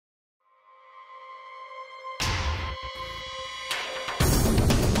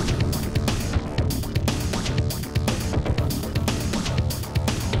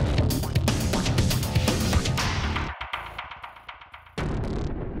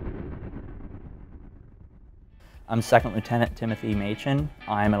I'm Second Lieutenant Timothy Machin.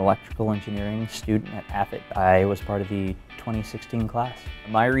 I'm an electrical engineering student at AFIT. I was part of the 2016 class.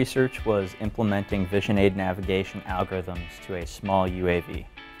 My research was implementing vision aid navigation algorithms to a small UAV.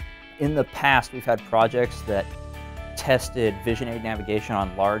 In the past, we've had projects that tested vision aid navigation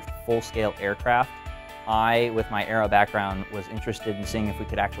on large, full-scale aircraft. I, with my aero background, was interested in seeing if we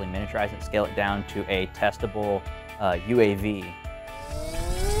could actually miniaturize it and scale it down to a testable UAV.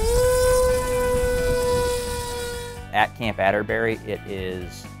 At Camp Atterbury, it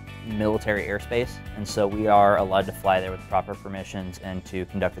is military airspace, and so we are allowed to fly there with proper permissions and to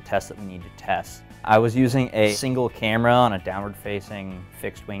conduct the tests that we need to test. I was using a single camera on a downward-facing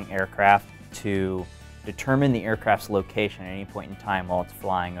fixed-wing aircraft to determine the aircraft's location at any point in time while it's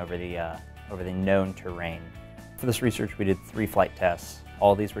flying over the known terrain. For this research, we did 3 flight tests.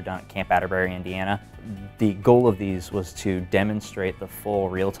 All these were done at Camp Atterbury, Indiana. The goal of these was to demonstrate the full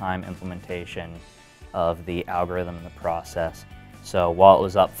real-time implementation of the algorithm and the process. So while it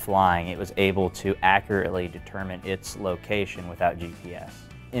was up flying, it was able to accurately determine its location without GPS.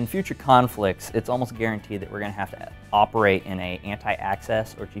 In future conflicts, it's almost guaranteed that we're going to have to operate in an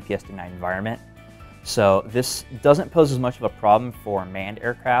anti-access or GPS-denied environment. So this doesn't pose as much of a problem for manned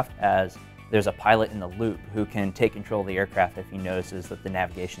aircraft, as there's a pilot in the loop who can take control of the aircraft if he notices that the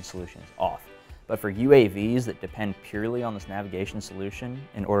navigation solution is off. But for UAVs that depend purely on this navigation solution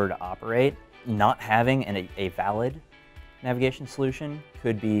in order to operate, not having a valid navigation solution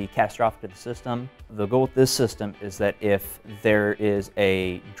could be catastrophic to the system. The goal with this system is that if there is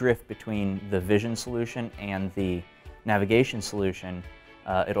a drift between the vision solution and the navigation solution,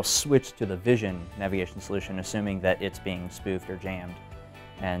 it'll switch to the vision navigation solution, assuming that it's being spoofed or jammed.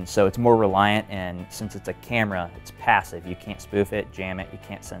 And so it's more reliant, and since it's a camera, it's passive. You can't spoof it, jam it, you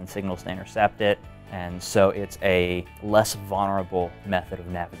can't send signals to intercept it, and so it's a less vulnerable method of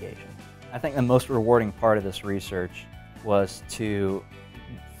navigation. I think the most rewarding part of this research was to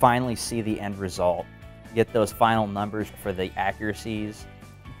finally see the end result, get those final numbers for the accuracies,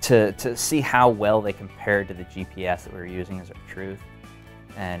 to see how well they compared to the GPS that we were using as our truth.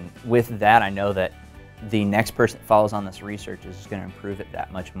 And with that, I know that the next person that follows on this research is going to improve it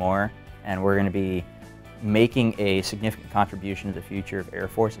that much more, and we're going to be making a significant contribution to the future of Air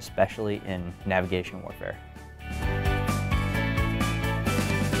Force, especially in navigation warfare.